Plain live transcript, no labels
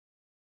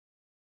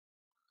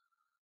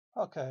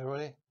Okay,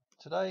 everybody.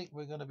 Today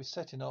we're going to be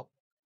setting up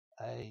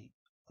a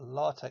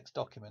LaTeX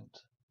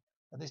document,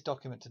 and this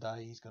document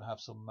today is going to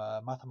have some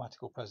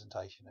mathematical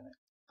presentation in it.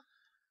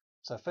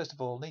 So first of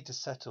all, need to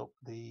set up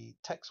the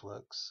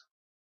TextWorks.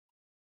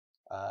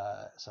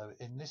 So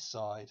in this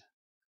side,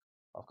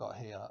 I've got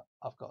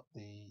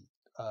the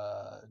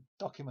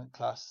document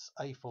class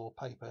A4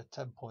 paper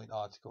 10-point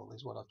article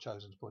is what I've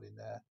chosen to put in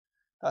there.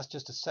 That's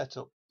just to set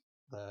up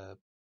the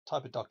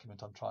type of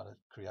document I'm trying to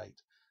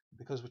create.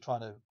 Because we're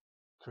trying to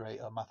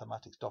create a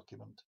mathematics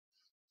document,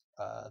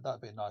 that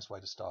would be a nice way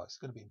to start. It's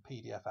going to be in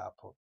PDF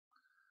output.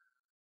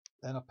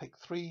 Then I picked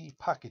 3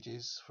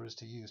 packages for us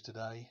to use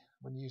today.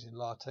 When using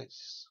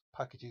LaTeX,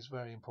 packages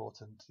very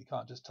important. You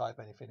can't just type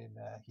anything in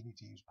there. You need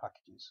to use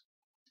packages.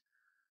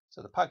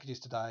 So the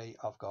packages today,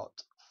 I've got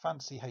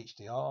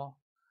fancyhdr.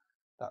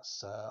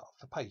 That's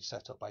for page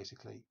setup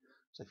basically.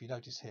 So if you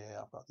notice here,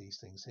 I've got these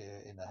things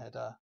here in the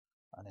header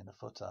and in the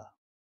footer.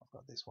 I've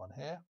got this one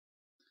here.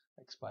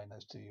 I'll explain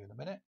those to you in a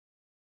minute.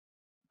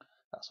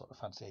 That's what the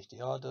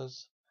fancyhdr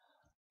does.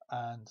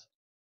 And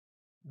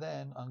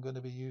then I'm going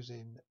to be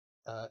using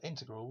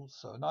integrals.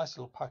 So a nice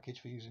little package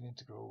for using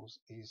integrals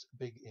is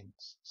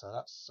bigints. So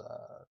that's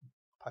a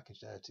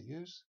package there to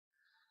use.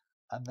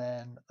 And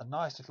then a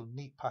nice little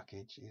neat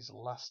package is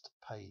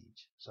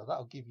lastpage. So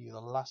that'll give you the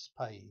last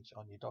page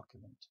on your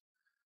document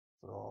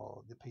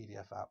for the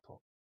PDF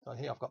output. So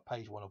here I've got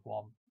page 1 of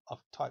 1. I've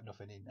typed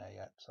nothing in there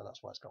yet, so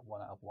that's why it's got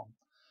 1 out of 1.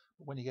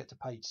 But when you get to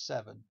page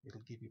 7,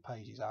 it'll give you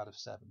pages out of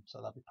 7. So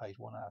that'll be page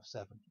 1 out of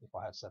 7 if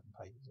I had 7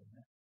 pages in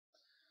there.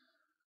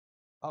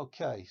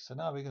 Okay, so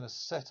now we're going to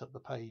set up the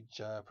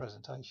page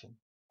presentation.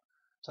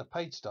 So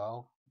page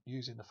style,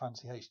 using the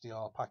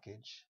fancyhdr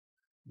package,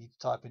 you need to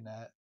type in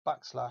there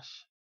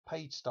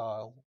 /page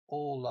style,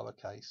 all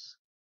lowercase,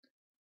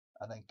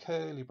 and then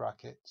curly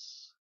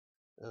brackets.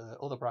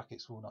 Other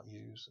brackets we'll not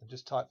use, and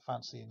just type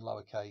fancy in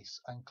lowercase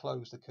and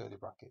close the curly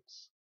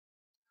brackets.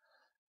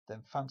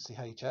 Then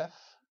fancyhf,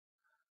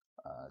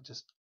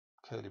 just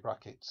curly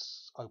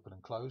brackets open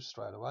and close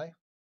straight away.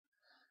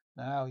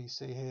 Now you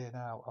see here,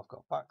 now I've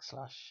got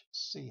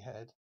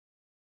 /chead,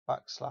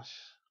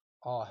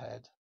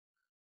 /rhead,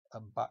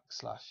 and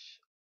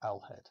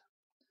 /lhead.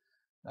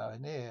 Now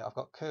in here I've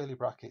got curly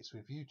brackets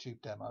with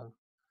YouTube demo,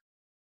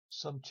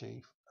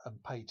 sumchief,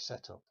 and page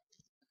setup.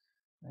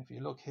 And if you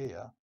look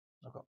here,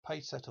 I've got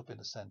page setup in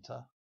the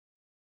center,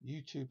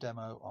 YouTube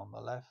demo on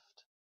the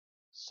left,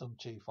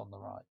 sumchief on the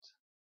right.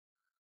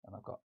 And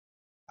I've got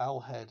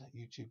lhead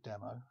YouTube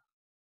demo.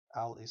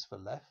 L is for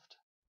left,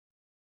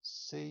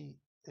 C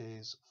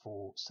is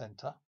for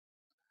center.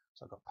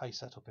 So I've got page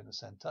setup in the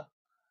center,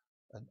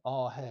 and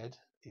rhead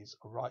is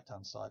right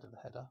hand side of the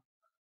header,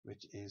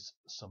 which is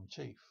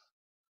sumchief.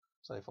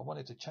 So if I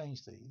wanted to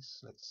change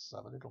these, let's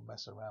have a little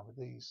mess around with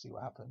these, see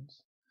what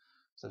happens.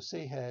 So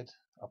C head,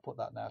 I'll put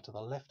that now to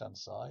the left hand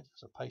side.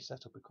 So page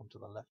setup will come to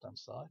the left hand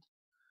side.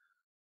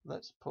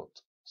 Let's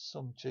put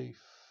sumchief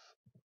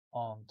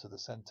on to the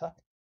center.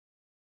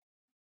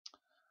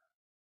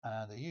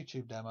 And the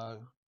YouTube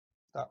demo,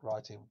 that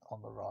writing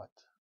on the right.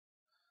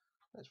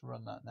 Let's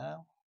run that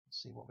now and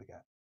see what we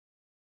get.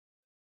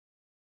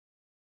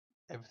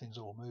 Everything's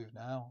all moved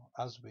now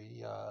as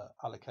we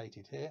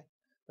allocated here.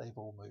 They've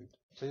all moved.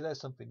 So there's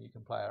something you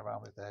can play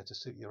around with there to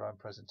suit your own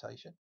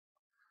presentation.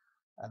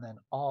 And then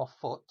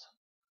rfoot,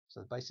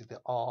 so basically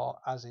R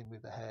as in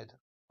with the head,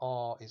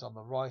 R is on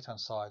the right hand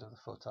side of the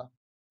footer.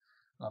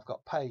 And I've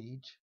got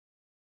page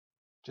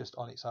just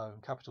on its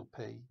own, capital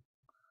P,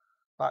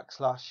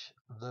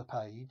 /the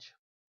page,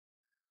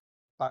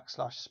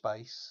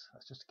 /space,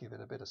 that's just to give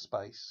it a bit of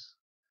space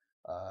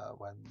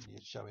when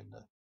you're showing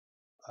the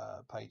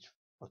page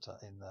footer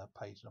in the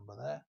page number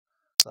there.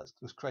 So that's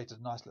just created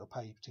a nice little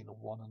page between the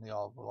 1 and the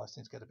R, otherwise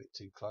things get a bit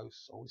too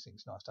close. Always think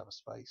it's nice to have a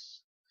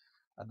space.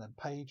 And then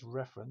page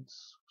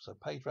reference, so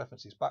page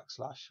reference is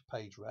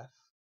 /page ref,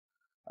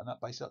 and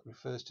that basically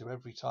refers to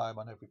every time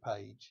on every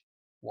page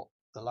what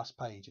the last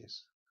page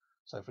is.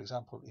 So for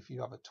example, if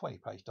you have a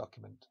 20-page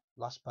document,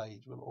 last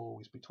page will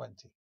always be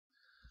 20.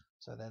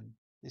 So then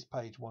this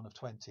page 1 of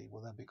 20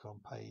 will then become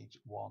page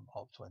 1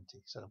 of 20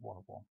 instead of 1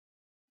 of 1.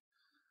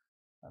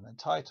 And then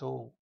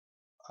title,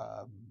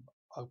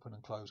 open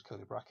and close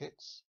curly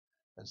brackets,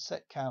 and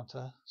set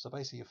counter. So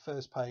basically your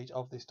first page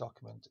of this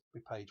document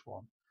will be page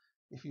 1.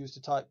 If you was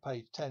to type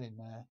page 10 in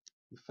there,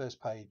 your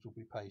first page will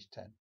be page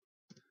 10.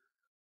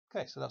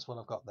 Okay, so that's what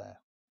I've got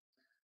there.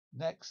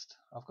 Next,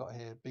 I've got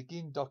here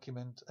begin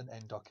document and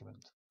end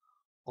document.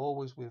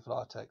 Always with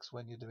LaTeX,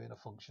 when you're doing a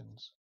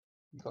functions,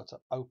 you've got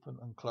to open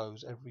and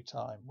close every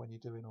time when you're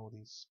doing all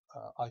these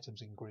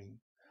items in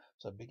green.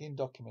 So begin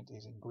document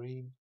is in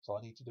green, so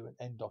I need to do an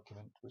end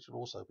document, which will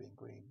also be in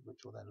green,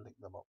 which will then link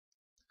them up.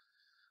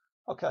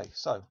 Okay,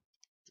 so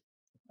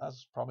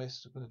as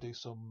promised, we're going to do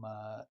some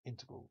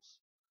integrals.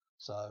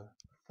 So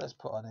let's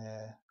put on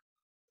here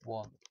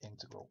one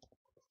integral.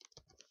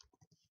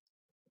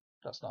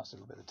 That's a nice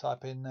little bit of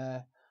type in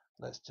there.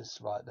 Let's just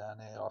write down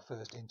here our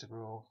first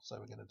integral. So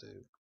we're going to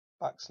do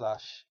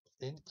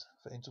 \int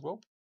for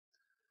integral,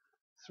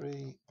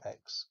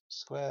 3x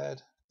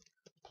squared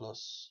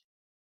plus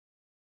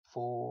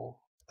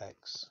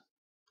 4x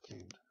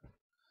cubed,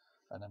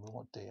 and then we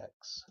want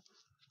dx.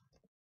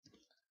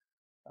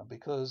 And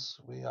because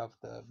we have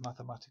the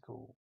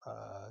mathematical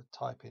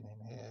typing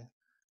in here,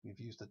 we've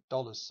used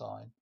the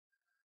 $sign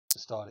to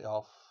start it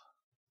off.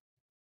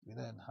 We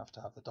then have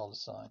to have the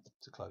 $sign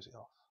to close it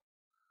off.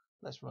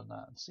 Let's run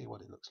that and see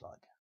what it looks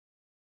like.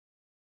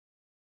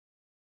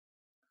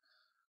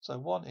 So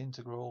one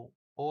integral,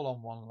 all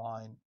on one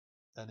line,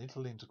 a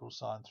little integral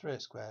sign,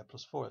 3x squared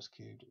plus 4x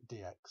cubed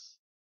dx.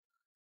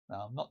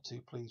 Now I'm not too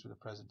pleased with the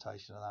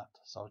presentation of that,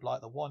 so I'd like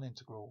the one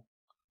integral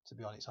to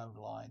be on its own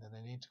line and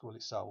then the integral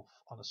itself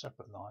on a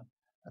separate line,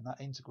 and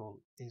that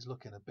integral is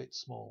looking a bit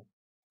small.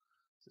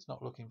 It's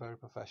not looking very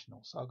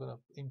professional, so I'm going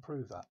to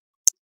improve that.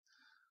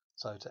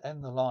 So to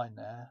end the line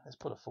there, let's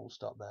put a full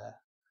stop there,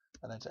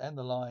 and then to end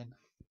the line,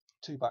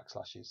 2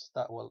 backslashes.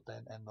 That will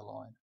then end the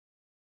line.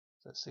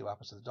 So let's see what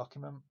happens to the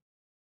document.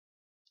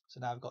 So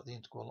now we've got the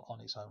integral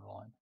on its own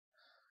line,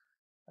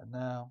 and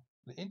now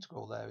the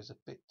integral there is a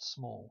bit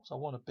small, so I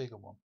want a bigger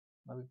one.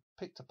 Now we've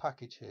picked a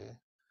package here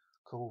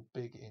called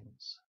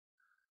bigints,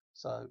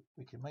 so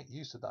we can make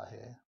use of that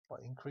here by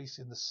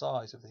increasing the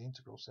size of the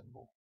integral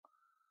symbol.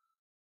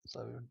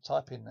 So we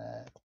type in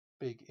there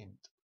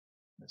bigint.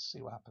 Let's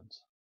see what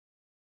happens.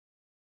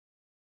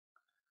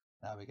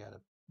 Now we get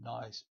a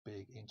nice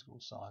big integral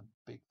sign,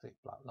 big thick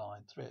black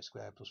line, 3x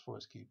squared plus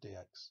 4x cubed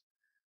dx.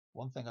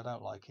 One thing I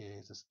don't like here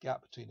is this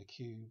gap between the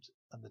cubed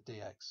and the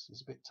dx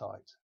is a bit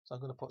tight, so I'm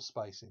going to put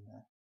space in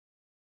there.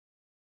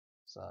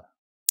 So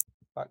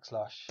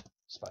backslash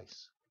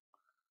space.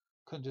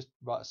 Couldn't just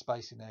write a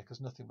space in there because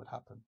nothing would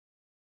happen.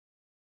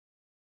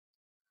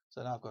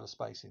 So now I've got a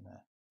space in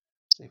there.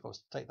 See, if I was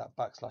to take that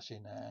backslash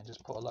in there and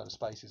just put a load of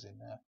spaces in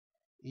there,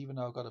 even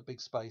though I've got a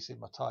big space in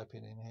my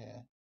typing in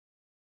here,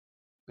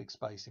 big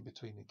space in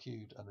between the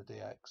cubed and the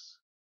dx,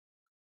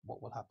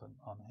 what will happen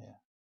on here?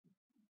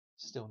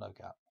 Still no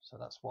gap. So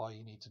that's why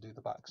you need to do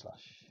the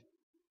backslash.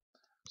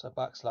 So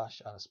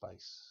backslash and a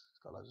space. It's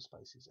got loads of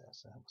spaces there.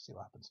 So we'll see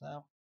what happens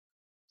now.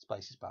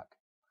 Space is back.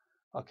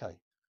 Okay,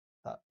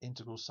 that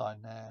integral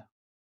sign there,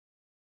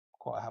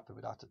 quite happy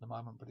with that at the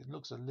moment, but it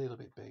looks a little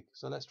bit big.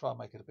 So let's try and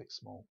make it a bit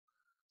small.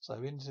 So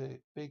into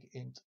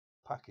bigint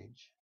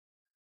package,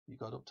 you've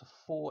got up to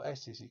 4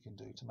 S's you can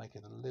do to make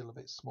it a little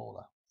bit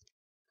smaller.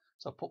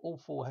 So I put all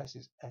 4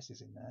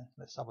 S's in there.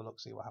 Let's have a look,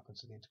 see what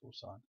happens to the integral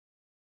sign.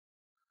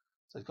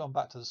 So it's gone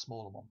back to the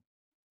smaller one.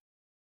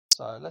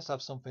 So let's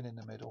have something in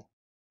the middle.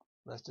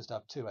 Let's just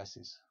have 2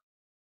 S's.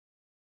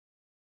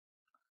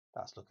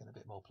 That's looking a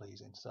bit more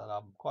pleasing. So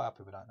I'm quite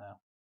happy with that now.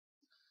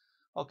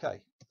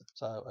 Okay,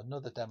 so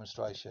another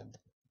demonstration.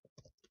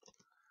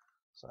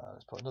 So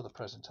let's put another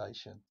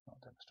presentation, not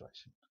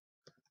demonstration.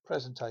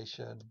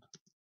 Presentation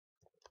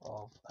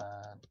of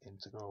an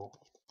integral.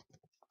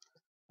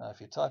 Now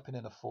if you're typing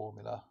in a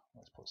formula,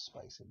 let's put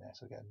space in there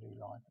so we get a new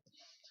line.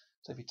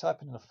 So if you're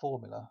typing in a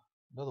formula,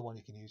 another one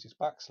you can use is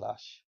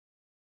backslash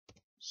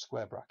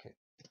square bracket.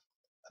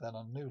 And then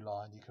on a new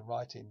line you can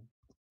write in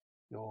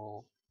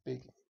your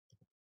big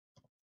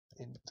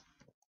int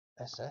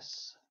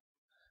ss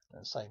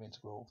and same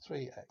integral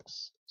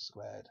 3x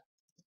squared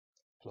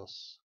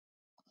plus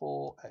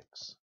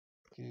 4x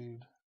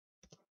cubed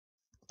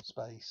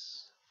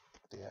space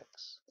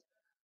dx,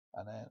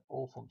 and then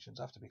all functions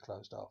have to be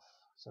closed off.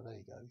 So there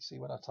you go. You see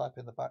when I type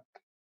in the back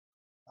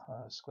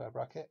square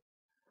bracket,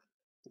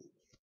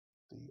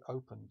 the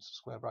open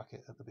square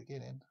bracket at the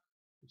beginning,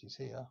 which is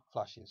here,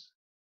 flashes.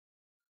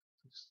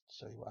 Just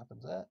show you what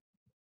happens there.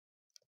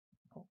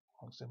 Oh,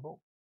 wrong symbol.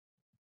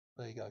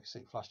 There you go. You see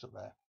it flashed up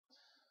there.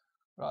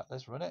 Right,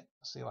 let's run it.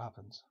 See what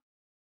happens.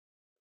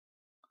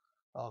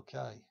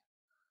 Okay.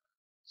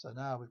 So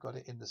now we've got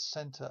it in the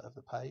center of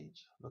the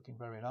page, looking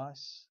very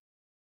nice.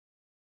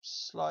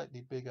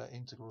 Slightly bigger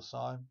integral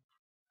sign.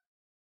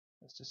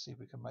 Let's just see if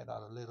we can make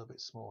that a little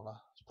bit smaller.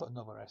 Let's put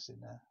another S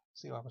in there.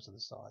 See what happens to the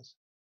size.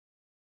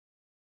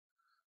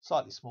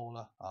 Slightly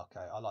smaller.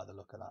 Okay, I like the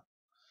look of that.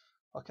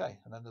 Okay,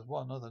 and then there's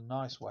one other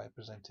nice way of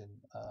presenting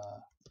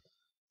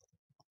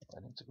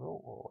an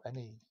integral or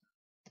any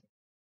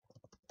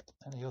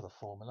other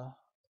formula.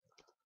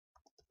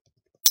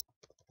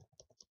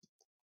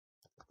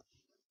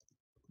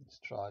 Let's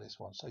try this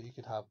one. So you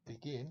could have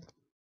begin,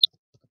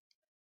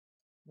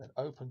 then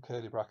open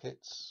curly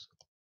brackets,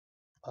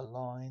 a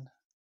line.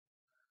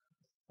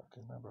 I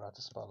can remember how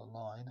to spell a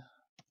line.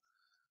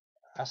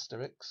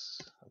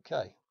 Asterisk.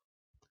 Okay.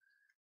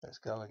 Let's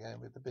go again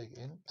with the big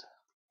int.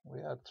 We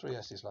had 3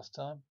 S's last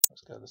time.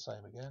 Let's go the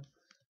same again.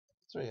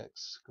 3x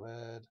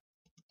squared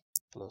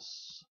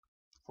plus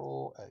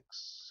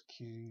 4x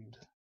cubed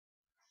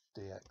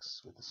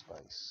dx with the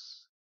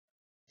space.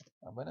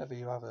 And whenever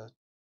you have a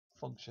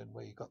function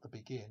where you've got the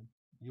begin,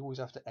 you always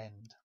have to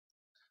end.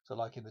 So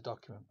like in the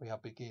document, we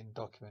have begin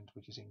document,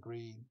 which is in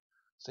green,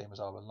 same as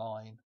our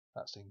line,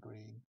 that's in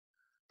green.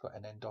 Got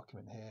an end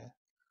document here.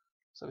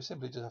 So we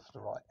simply just have to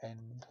write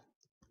end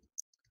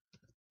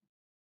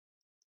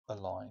a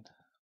line.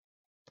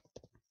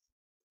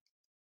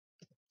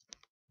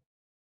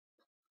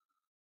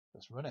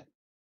 Let's run it.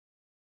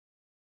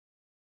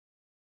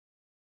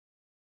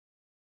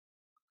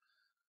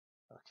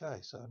 Okay,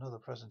 so another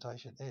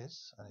presentation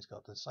is, and it's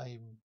got the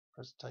same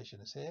presentation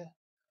as here,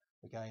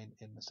 again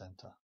in the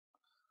center.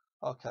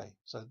 Okay,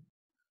 so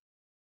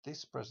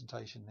this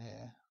presentation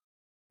here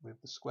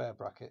with the square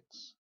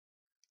brackets,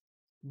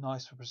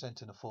 nice for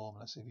presenting a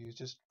formula. So if you're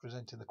just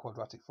presenting the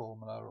quadratic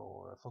formula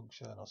or a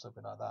function or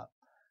something like that,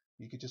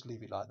 you could just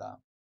leave it like that.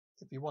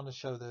 If you want to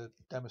show the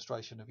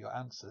demonstration of your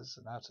answers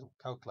and how to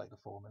calculate the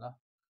formula,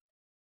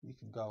 you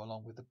can go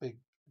along with the big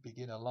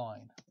beginner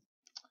line.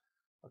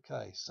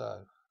 Okay, so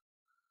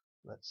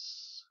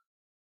let's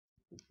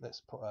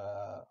put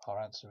our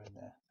answer in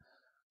there.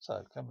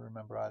 So can we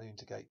remember how to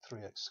integrate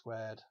 3x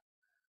squared?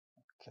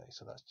 Okay,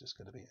 so that's just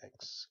going to be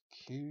x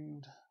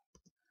cubed,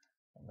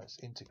 and let's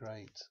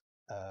integrate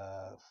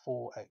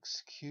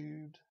 4x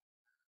cubed.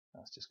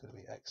 That's just going to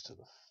be x to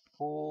the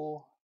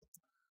 4,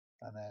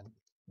 and then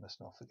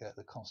let's not forget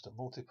the constant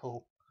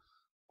multiple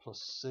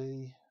plus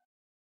c.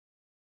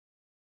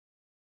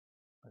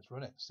 Let's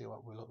run it, see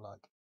what we look like.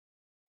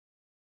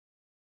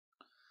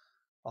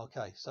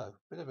 Okay, so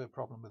bit of a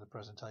problem with the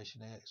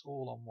presentation here. It's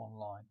all on one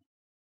line.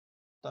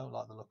 Don't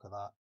like the look of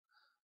that.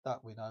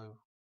 That we know.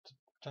 To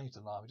change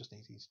the line, we just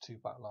need these two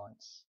back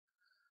lines.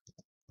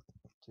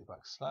 2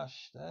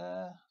 backslash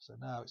there. So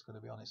now it's going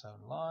to be on its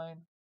own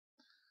line.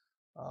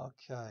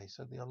 Okay,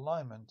 so the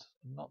alignment,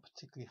 I'm not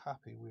particularly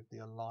happy with the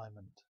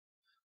alignment.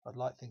 I'd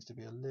like things to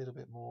be a little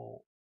bit more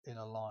in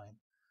a line.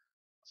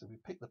 So we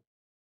pick the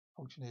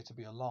function here to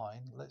be a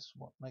line. Let's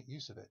make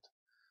use of it.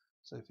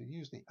 So if you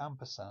use the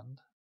ampersand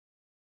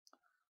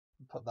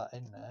and put that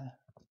in there,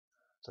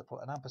 so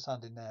put an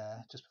ampersand in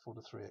there just before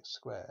the 3x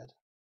squared.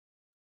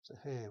 So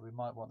here we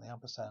might want the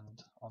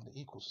ampersand on the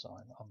equal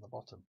sign on the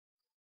bottom.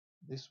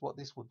 What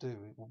this will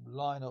do, it will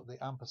line up the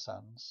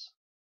ampersands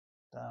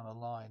down a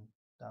line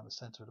down the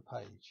center of the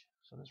page.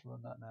 So let's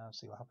run that now and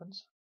see what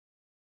happens.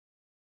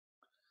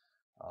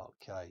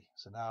 Okay,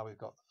 so now we've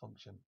got the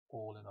function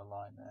all in a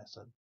line there.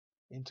 So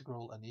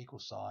integral and equal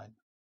sign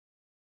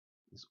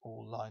is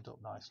all lined up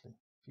nicely.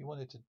 If you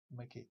wanted to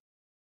make it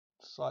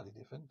slightly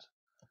different,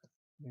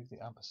 move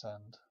the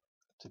ampersand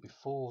to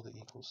before the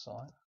equal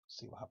sign,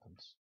 see what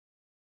happens.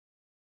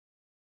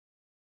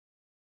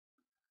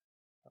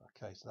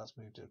 Okay, so that's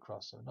moved it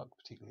across, so I'm not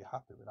particularly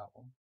happy with that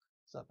one.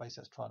 So that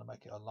basically is trying to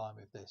make it align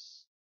with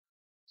this.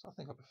 So I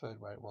think I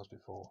preferred where it was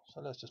before.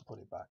 So let's just put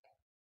it back.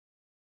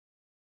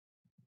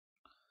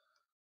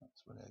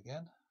 Let's run it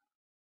again.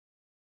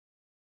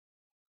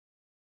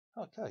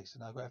 Okay, so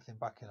now I've got everything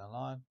back in a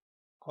line.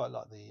 Quite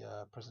like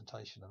the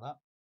presentation of that.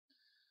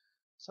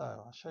 So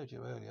I showed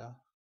you earlier,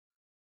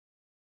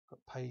 got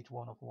page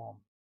 1 of 1.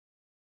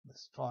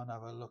 Let's try and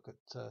have a look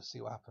at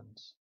see what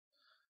happens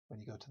when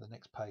you go to the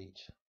next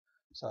page.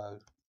 So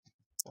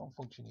one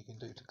function you can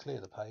do to clear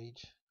the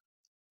page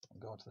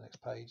and go on to the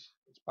next page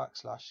is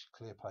backslash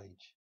clear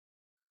page.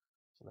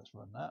 So let's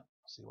run that,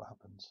 see what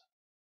happens.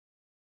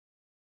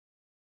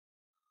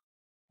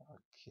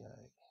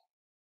 Okay.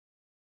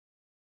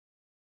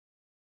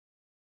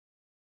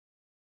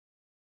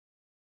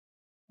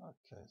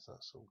 Okay, so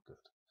that's all good.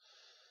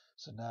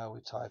 So now we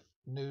type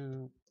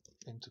new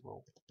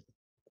integral.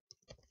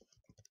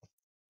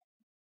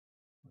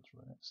 Let's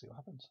run it, see what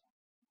happens.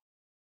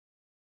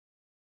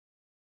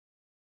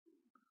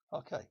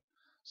 Okay,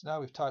 so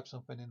now we've typed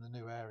something in the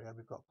new area.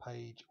 We've got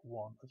page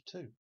 1 of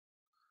 2.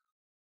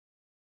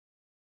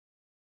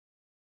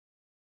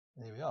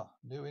 Here we are,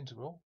 new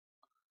integral,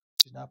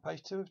 which is now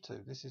page 2 of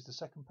 2. This is the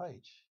second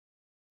page.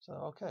 So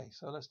okay,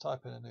 so let's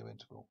type in a new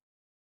integral.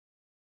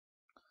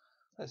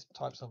 Let's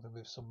type something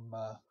with some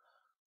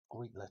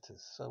Greek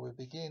letters. So we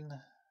begin,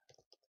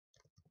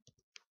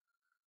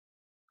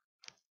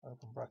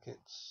 open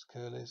brackets,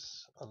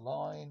 curlies, a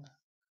line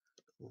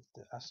with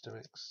the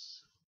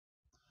asterisk,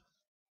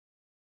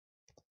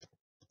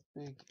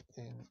 big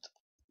int,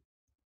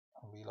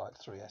 and we like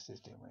 3 s's,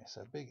 didn't we?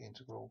 So big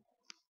integral.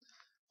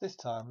 This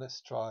time let's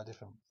try a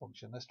different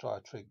function. Let's try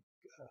a trig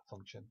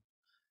function.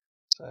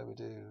 So we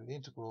do the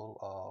integral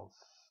of,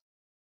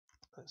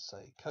 let's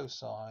say,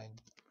 cosine,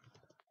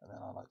 and then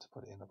I like to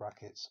put it in the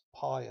brackets,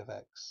 pi of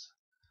x.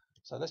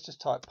 So let's just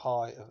type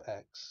pi of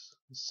x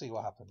and see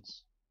what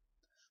happens.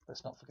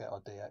 Let's not forget our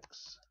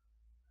dx.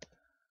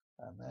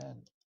 And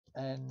then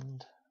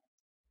end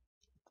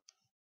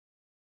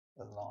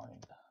the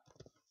line.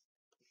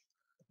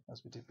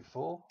 As we did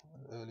before,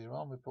 earlier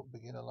on, we put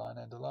begin a line,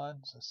 end a line.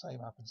 So the same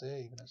happens here,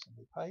 even as on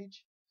the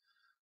page.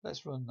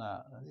 Let's run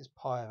that. And this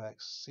pi of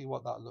x, see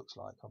what that looks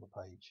like on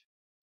the page.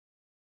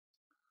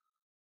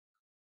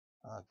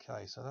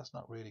 Okay, so that's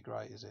not really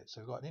great, is it?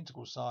 So we've got an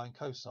integral sign,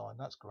 cosine,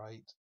 that's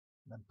great.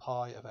 And then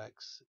pi of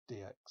x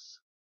dx.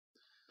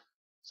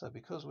 So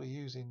because we're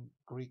using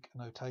Greek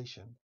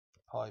notation,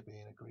 pi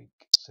being a Greek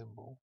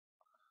symbol,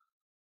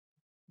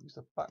 use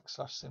the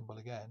backslash symbol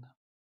again,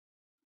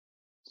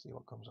 see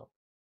what comes up.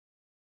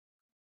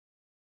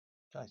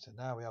 Okay, so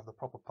now we have the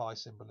proper pi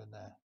symbol in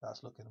there.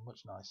 That's looking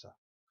much nicer.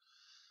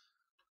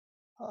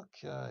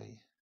 Okay.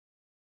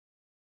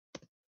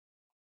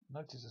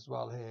 Notice as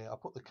well here, I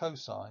put the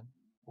cosine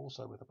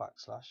also with a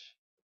backslash.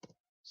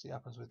 See what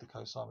happens with the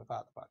cosine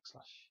without the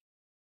backslash.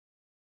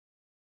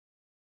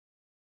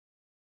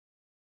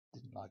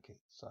 didn't like it.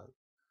 So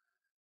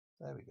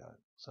there we go.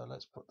 So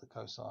let's put the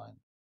cosine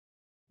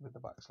with the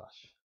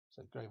backslash.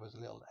 So it gave us a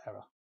little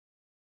error.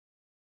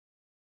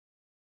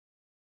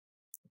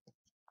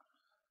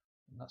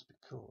 And that's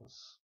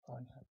because I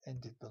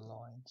ended the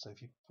line. So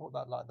if you put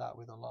that like that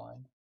with a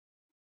line,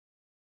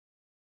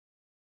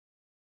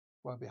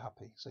 won't be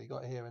happy. So you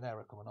got here an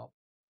error coming up.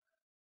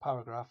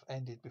 Paragraph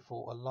ended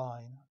before a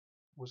line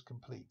was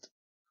complete.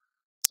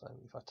 So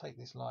if I take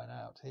this line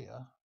out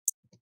here,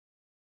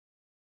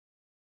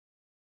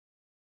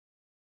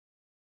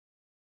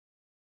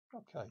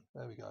 okay,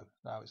 there we go.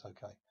 Now it's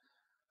okay.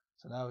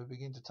 So now we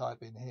begin to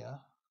type in here.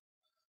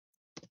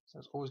 So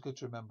it's always good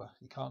to remember,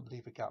 you can't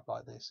leave a gap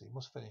like this. So you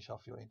must finish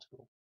off your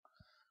integral.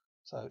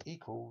 So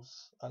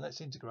equals, and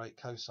let's integrate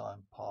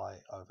cosine pi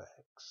over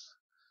x.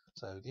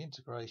 So the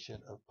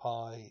integration of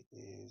pi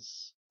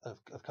is,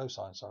 of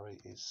cosine, sorry,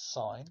 is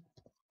sine.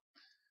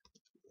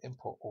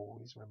 Input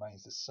always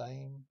remains the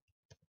same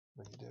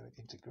when you do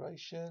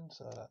integration,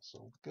 so that's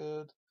all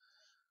good.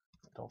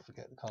 Don't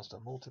forget the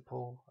constant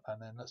multiple, and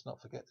then let's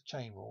not forget the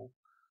chain rule,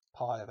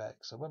 pi of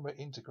x. So when we're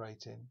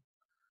integrating,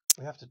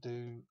 we have to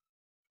do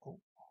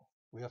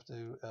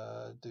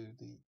do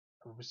the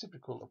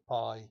reciprocal of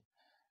pi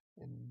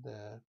in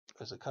the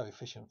as a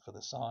coefficient for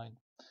the sine.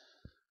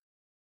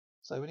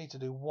 So we need to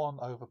do 1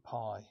 over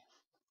pi.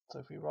 So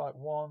if we write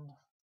 1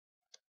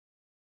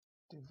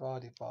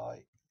 divided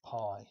by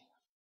pi.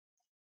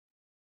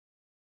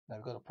 Now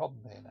we've got a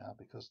problem here now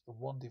because the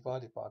 1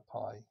 divided by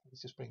pi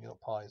is just bringing up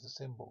pi as a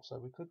symbol. So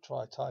we could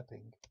try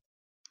typing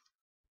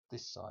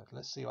this side.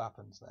 Let's see what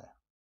happens there.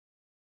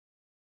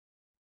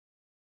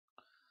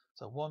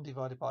 So 1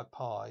 divided by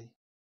pi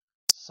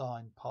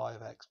sine pi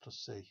of x plus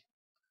c.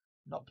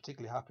 Not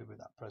particularly happy with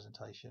that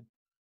presentation,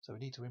 so we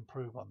need to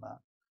improve on that.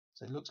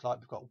 So it looks like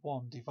we've got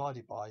 1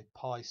 divided by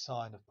pi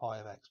sine of pi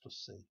of x plus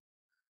c.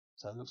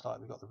 So it looks like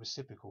we've got the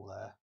reciprocal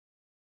there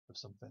of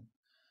something.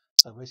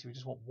 So basically we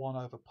just want 1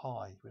 over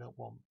pi. We don't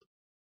want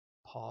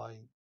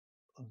pi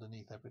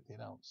underneath everything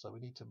else. So we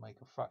need to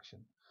make a fraction.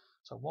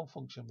 So one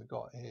function we've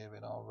got here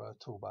in our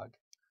tool bag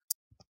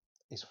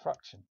is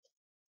fraction,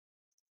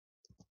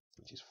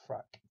 which is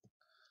frac.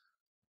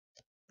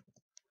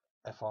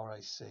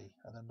 F-R-A-C,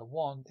 and then the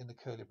 1 in the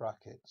curly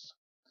brackets.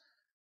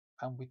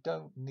 And we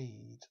don't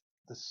need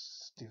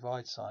this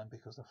divide sign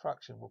because the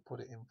fraction will put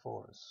it in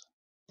for us.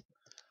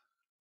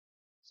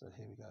 So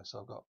here we go. So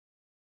I've got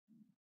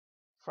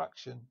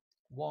fraction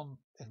 1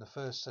 in the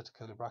first set of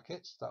curly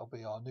brackets, that'll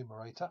be our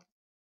numerator.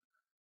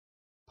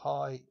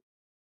 Pi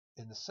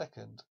in the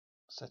second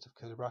set of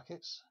curly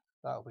brackets,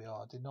 that'll be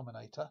our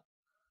denominator.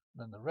 And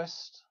then the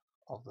rest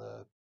of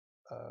the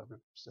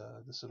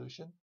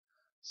solution,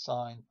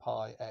 sine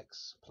pi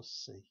x plus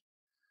c.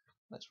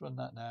 Let's run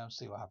that now and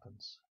see what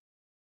happens.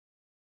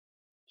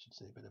 Should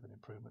see a bit of an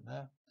improvement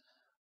there.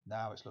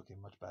 Now it's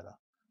looking much better.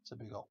 So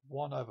we've got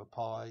 1 over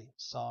pi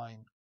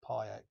sine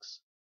pi x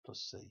plus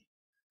c,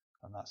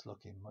 and that's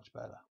looking much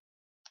better.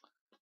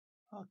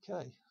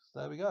 Okay,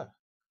 there we go.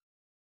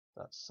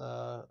 That's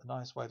a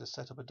nice way to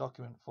set up a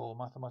document for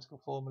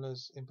mathematical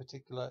formulas, in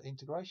particular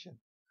integration.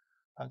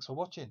 Thanks for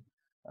watching,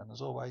 and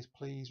as always,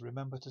 please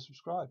remember to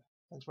subscribe.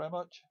 Thanks very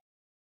much.